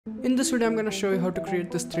In this video I'm going to show you how to create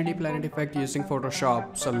this 3D planet effect using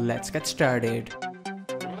Photoshop, so let's get started.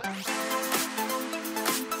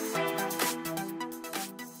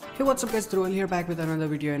 Hey, what's up guys, Dhruval here, back with another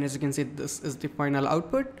video, and as you can see this is the final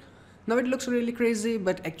output. Now it looks really crazy,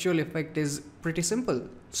 but actual effect is pretty simple.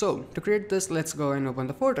 So to create this, let's go and open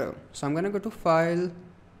the photo. So I'm going to go to File,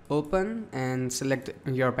 Open, and select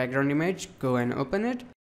your background image, go and open it.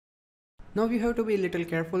 Now you have to be a little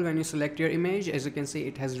careful when you select your image. As you can see,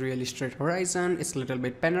 it has really straight horizon, it's a little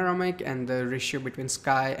bit panoramic, and the ratio between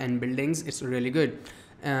sky and buildings is really good.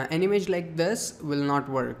 An image like this will not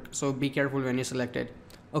work, so be careful when you select it.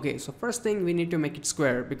 Okay, so first thing, we need to make it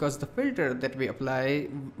square because the filter that we apply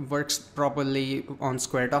works properly on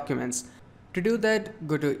square documents. To do that,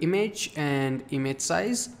 go to Image and Image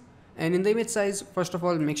Size. And in the image size, first of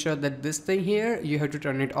all, make sure that this thing here, you have to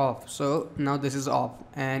turn it off. So now this is off.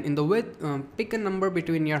 And in the width, pick a number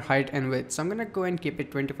between your height and width. So I'm gonna go and keep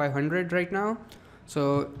it 2500 right now.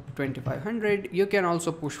 So 2500, you can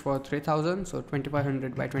also push for 3000. So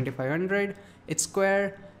 2500 by 2500, it's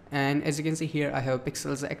square. And as you can see here, I have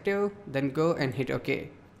pixels active. Then go and hit OK.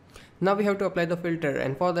 Now we have to apply the filter,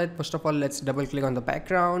 and for that, first of all, let's double click on the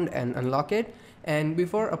background and unlock it. And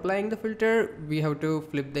before applying the filter, we have to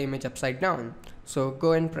flip the image upside down. So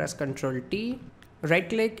go and press Ctrl T, right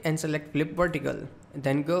click and select flip vertical,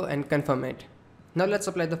 then go and confirm it. Now let's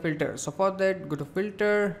apply the filter. So for that, go to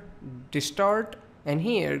Filter, Distort, and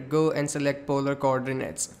here go and select Polar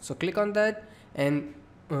Coordinates. So click on that and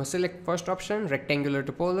select first option, rectangular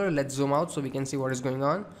to polar. Let's zoom out so we can see what is going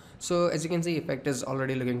on. So as you can see, effect is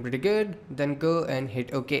already looking pretty good. Then go and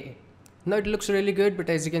hit OK. Now it looks really good,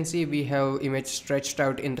 but as you can see, we have image stretched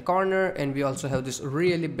out in the corner, and we also have this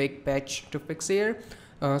really big patch to fix here.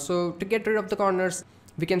 So to get rid of the corners,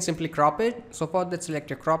 we can simply crop it. So for that,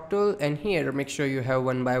 select your crop tool, and here make sure you have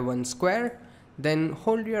 1 by 1 square. Then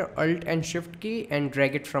hold your Alt and Shift key and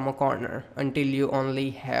drag it from a corner until you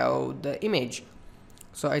only have the image.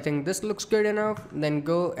 So I think this looks good enough. Then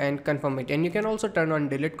go and confirm it, and you can also turn on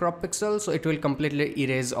delete crop pixel, so it will completely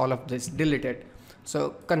erase all of this, delete it.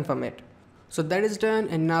 So confirm it. So that is done,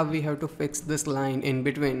 and now we have to fix this line in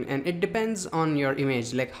between, and it depends on your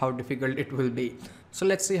image, like how difficult it will be. So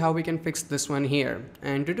let's see how we can fix this one here.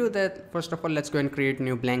 And to do that, first of all, let's go and create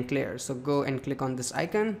new blank layer. So go and click on this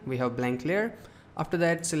icon, we have blank layer. After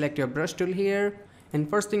that, select your brush tool here, and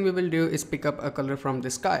first thing we will do is pick up a color from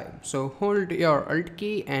the sky. So hold your Alt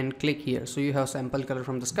key and click here, so you have sample color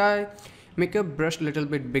from the sky. Make your brush a little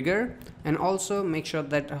bit bigger, and also make sure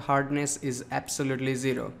that hardness is absolutely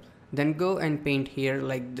 0. Then go and paint here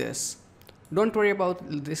like this. Don't worry about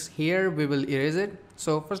this here, we will erase it.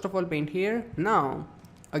 So first of all, paint here. Now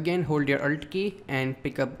again, hold your Alt key and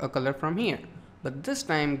pick up a color from here, but this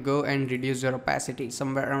time go and reduce your opacity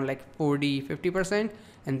somewhere around like 40-50%,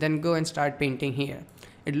 and then go and start painting here.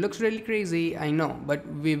 It looks really crazy, I know, but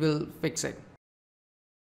we will fix it.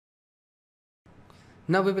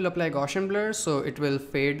 Now we will apply Gaussian blur, so it will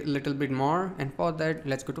fade a little bit more, and for that,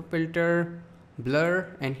 let's go to Filter,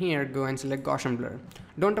 Blur, and here go and select Gaussian blur.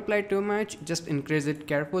 Don't apply too much, just increase it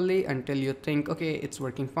carefully until you think, okay, it's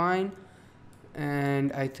working fine.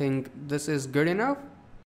 And I think this is good enough.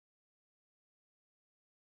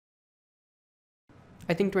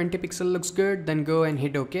 I think 20 pixel looks good. Then go and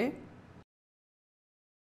hit OK.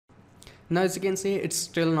 Now as you can see, it's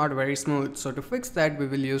still not very smooth, so to fix that, we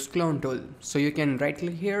will use Clone tool. So you can right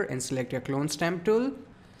click here and select your Clone Stamp tool.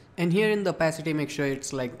 And here in the opacity, make sure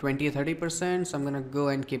it's like 20-30%. So I'm gonna go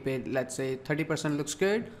and keep it, let's say 30% looks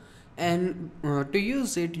good. And to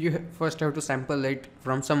use it, you first have to sample it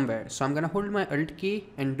from somewhere. So I'm gonna hold my Alt key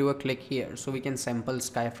and do a click here, so we can sample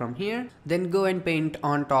sky from here. Then go and paint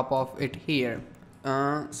on top of it here,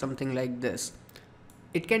 something like this.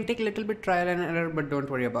 It can take a little bit trial and error, but don't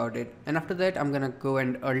worry about it. And after that, I'm gonna go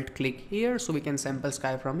and Alt click here, so we can sample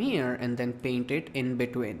sky from here and then paint it in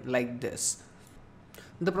between like this.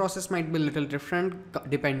 The process might be a little different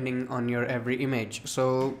depending on your every image,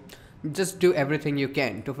 so just do everything you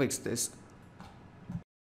can to fix this.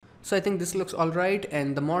 So I think this looks alright,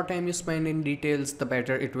 and the more time you spend in details, the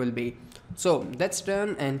better it will be. So that's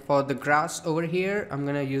done, and for the grass over here, I'm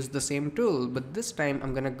gonna use the same tool, but this time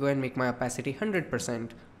I'm gonna go and make my opacity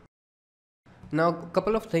 100%. Now a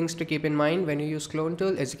couple of things to keep in mind when you use Clone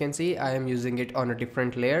tool. As you can see, I am using it on a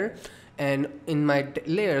different layer, and in my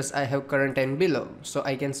layers I have current and below, so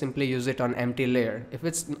I can simply use it on empty layer. If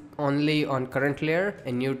it's only on current layer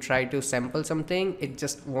and you try to sample something, it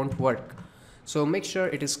just won't work. So make sure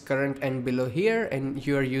it is current and below here, and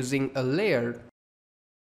you are using a layer.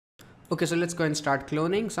 Okay, so let's go and start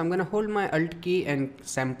cloning. So I'm gonna hold my Alt key and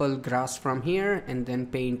sample grass from here and then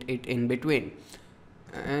paint it in between.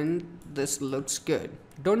 and this looks good.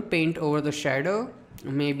 Don't paint over the shadow,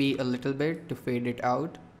 maybe a little bit to fade it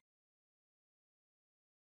out.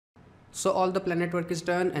 So all the planet work is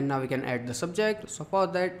done, and now we can add the subject. So for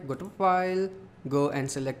that, go to file, go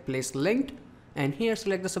and select place linked, and here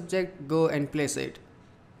select the subject, go and place it.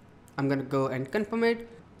 I'm gonna go and confirm it.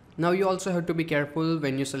 Now you also have to be careful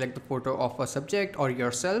when you select the photo of a subject or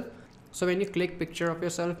yourself. So when you click picture of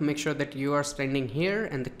yourself, make sure that you are standing here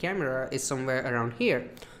and the camera is somewhere around here.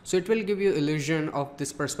 So it will give you illusion of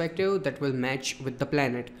this perspective that will match with the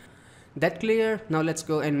planet. That clear? Now let's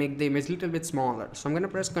go and make the image a little bit smaller. So I'm gonna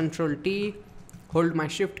press Ctrl T, hold my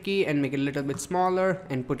shift key and make it a little bit smaller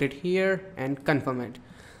and put it here and confirm it.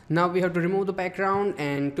 Now we have to remove the background,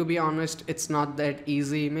 and to be honest, it's not that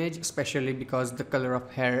easy image, especially because the color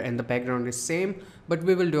of hair and the background is same, but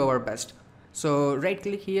we will do our best. So right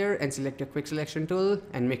click here and select your quick selection tool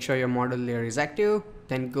and make sure your model layer is active,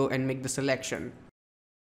 then go and make the selection.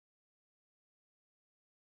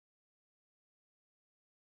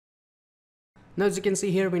 Now as you can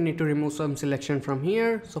see here, we need to remove some selection from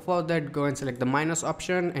here. So for that, go and select the minus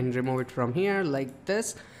option and remove it from here like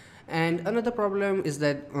this. And another problem is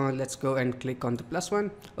that let's go and click on the plus one.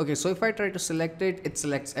 Okay, so if I try to select it, it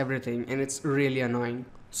selects everything and it's really annoying.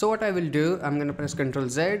 So what I will do, I'm gonna press Ctrl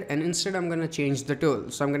Z and instead I'm gonna change the tool.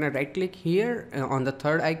 So I'm gonna right click here on the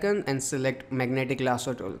third icon and select magnetic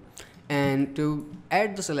lasso tool. And to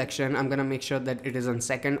add the selection, I'm gonna make sure that it is on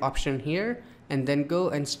second option here and then go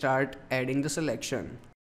and start adding the selection.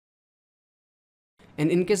 And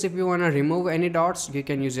in case if you wanna remove any dots, you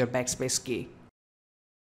can use your backspace key.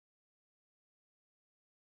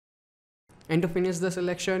 And to finish the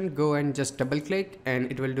selection, go and just double click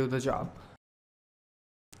and it will do the job.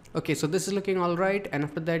 Okay, so this is looking alright, and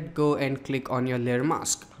after that go and click on your layer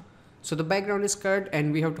mask. So the background is cut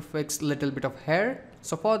and we have to fix a little bit of hair.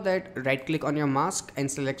 So for that, right click on your mask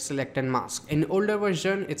and select select and mask. In older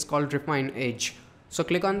version, it's called refine edge. So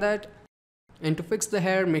click on that, and to fix the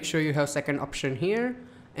hair, make sure you have second option here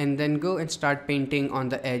and then go and start painting on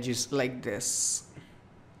the edges like this.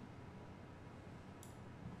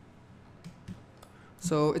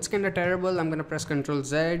 So it's kinda terrible. I'm gonna press Ctrl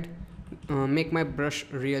Z, make my brush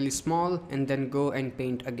really small and then go and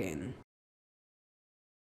paint again.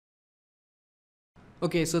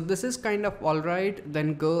 Okay, so this is kind of alright,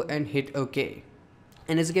 then go and hit OK.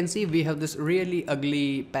 And as you can see, we have this really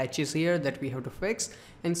ugly patches here that we have to fix.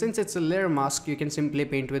 And since it's a layer mask, you can simply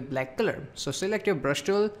paint with black color. So select your brush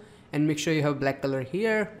tool and make sure you have black color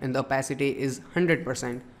here and the opacity is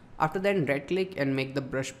 100%. After that, right click and make the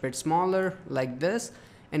brush bit smaller like this.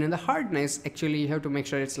 And in the hardness, actually you have to make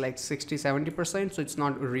sure it's like 60-70%, so it's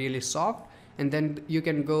not really soft. And then you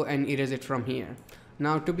can go and erase it from here.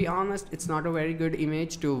 Now to be honest, it's not a very good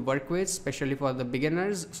image to work with, especially for the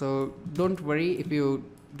beginners. So don't worry if you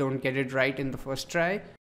don't get it right in the first try.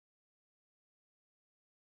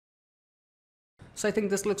 So I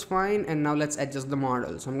think this looks fine, and now let's adjust the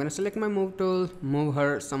model. So I'm gonna select my move tool, move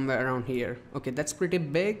her somewhere around here. Okay, that's pretty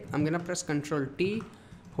big. I'm gonna press Ctrl T,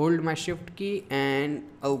 hold my shift key and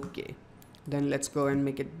okay. Then let's go and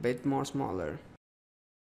make it a bit more smaller.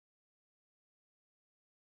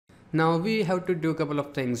 Now we have to do a couple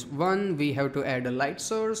of things. One, we have to add a light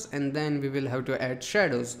source and then we will have to add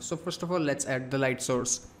shadows. So first of all, let's add the light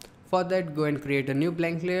source. For that, go and create a new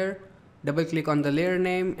blank layer, double click on the layer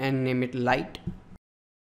name and name it light.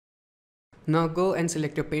 Now go and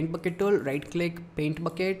select your paint bucket tool, right click paint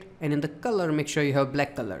bucket, and in the color make sure you have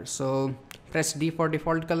black color. So press D for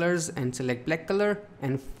default colors and select black color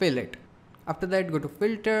and fill it. After that, go to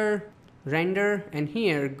filter, render, and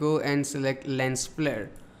here go and select lens flare.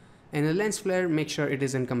 And the lens flare, make sure it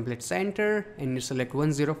is in complete center and you select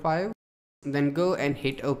 105. Then go and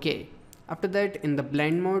hit OK. After that, in the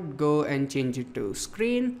blend mode, go and change it to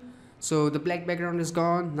screen. So the black background is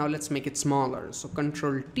gone. Now let's make it smaller. So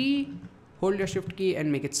Ctrl T, hold your shift key and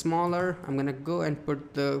make it smaller. I'm gonna go and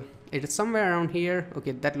put it is somewhere around here.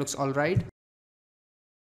 Okay, that looks all right.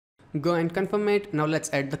 Go and confirm it. Now let's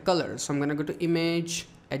add the color. So I'm gonna go to image,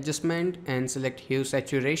 adjustment, and select hue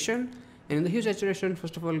saturation. And in the hue saturation,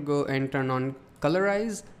 first of all, go and turn on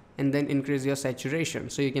colorize and then increase your saturation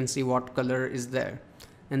so you can see what color is there.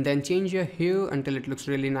 And then change your hue until it looks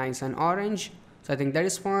really nice and orange. So I think that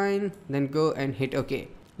is fine. Then go and hit OK.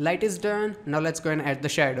 Light is done. Now let's go and add the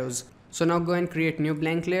shadows. So now go and create new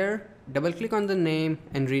blank layer, double click on the name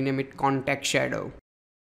and rename it contact shadow.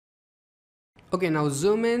 Okay, now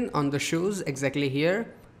zoom in on the shoes exactly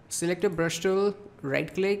here. Select a brush tool,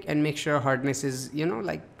 right click and make sure hardness is,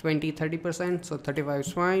 like 20-30%. So 35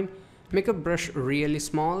 is fine. Make a brush really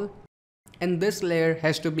small And this layer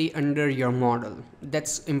has to be under your model.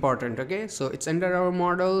 That's important, okay? So it's under our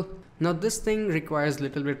model. Now this thing requires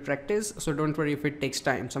little bit practice, so don't worry if it takes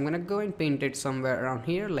time. So I'm gonna go and paint it somewhere around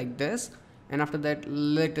here like this, and after that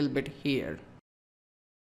little bit here.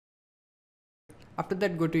 After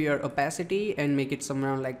that, go to your opacity and make it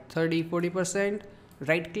somewhere around like 30-40%.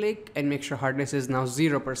 Right click and make sure hardness is now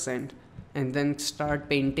 0%, and then start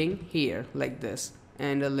painting here like this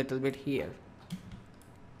and a little bit here.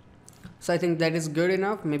 So I think that is good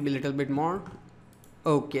enough, maybe a little bit more.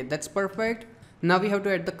 Okay, that's perfect. Now we have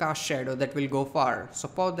to add the cast shadow that will go far. So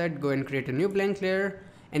for that, go and create a new blank layer,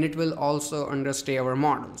 and it will also understay our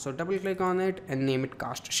model. So double click on it and name it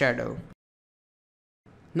cast shadow.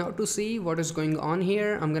 Now to see what is going on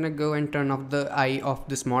here, I'm gonna go and turn off the eye of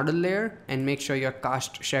this model layer and make sure your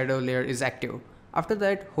cast shadow layer is active. After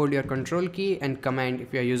that, hold your control key and command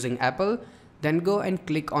if you are using Apple, then go and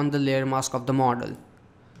click on the layer mask of the model.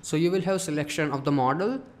 So you will have selection of the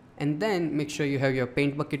model, and then make sure you have your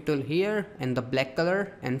paint bucket tool here and the black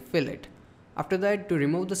color and fill it. After that, to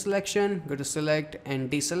remove the selection, go to select and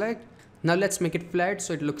deselect. Now let's make it flat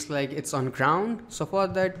so it looks like it's on ground. So for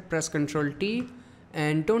that, press Ctrl T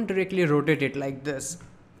and don't directly rotate it like this.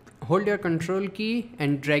 Hold your control key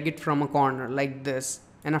and drag it from a corner like this,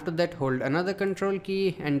 and after that hold another control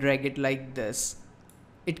key and drag it like this.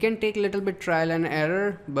 It can take a little bit trial and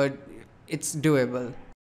error, but it's doable.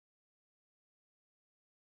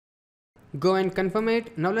 Go and confirm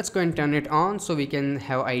it. Now let's go and turn it on so we can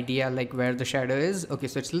have idea like where the shadow is. Okay,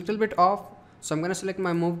 so it's a little bit off, so I'm gonna select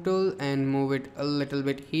my move tool and move it a little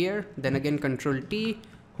bit here, then again Ctrl T,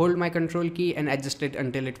 hold my control key and adjust it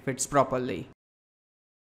until it fits properly.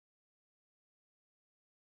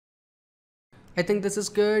 I think this is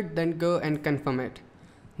good, then go and confirm it.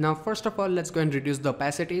 Now first of all, let's go and reduce the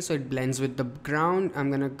opacity so it blends with the ground. I'm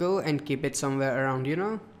gonna go and keep it somewhere around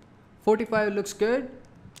 45 looks good.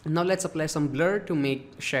 Now let's apply some blur to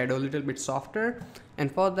make shadow a little bit softer,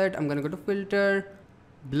 and for that I'm gonna go to filter,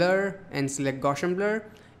 blur, and select Gaussian blur,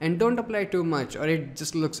 and don't apply too much or it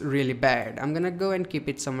just looks really bad. I'm gonna go and keep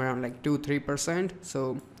it somewhere around like 2-3%.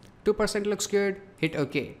 So 2% looks good, hit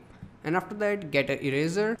OK, and after that get an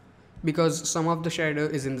eraser, because some of the shadow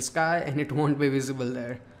is in the sky and it won't be visible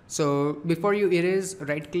there. So before you erase,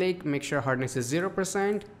 right click, make sure hardness is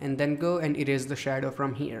 0%, and then go and erase the shadow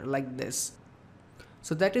from here like this.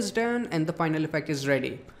 So that is done and the final effect is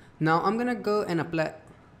ready. Now I'm gonna go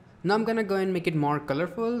and make it more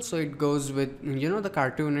colorful so it goes with the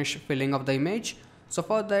cartoonish feeling of the image. So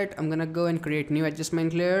for that I'm gonna go and create new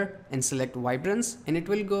adjustment layer and select vibrance, and it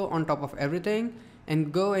will go on top of everything,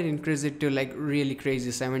 and go and increase it to like really crazy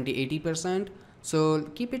 70-80%. So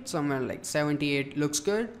keep it somewhere like 78 looks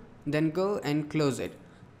good, then go and close it.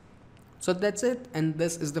 So that's it, and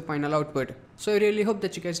this is the final output. So I really hope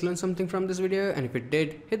that you guys learned something from this video, and if it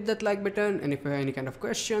did, hit that like button, and if you have any kind of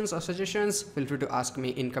questions or suggestions, feel free to ask me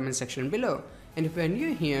in comment section below. And if you are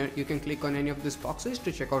new here, you can click on any of these boxes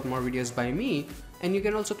to check out more videos by me, and you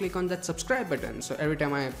can also click on that subscribe button, so every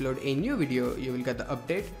time I upload a new video, you will get the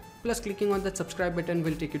update. Plus clicking on that subscribe button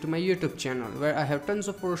will take you to my YouTube channel, where I have tons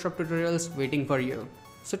of Photoshop tutorials waiting for you.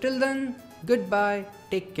 So till then, goodbye,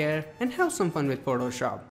 take care, and have some fun with Photoshop.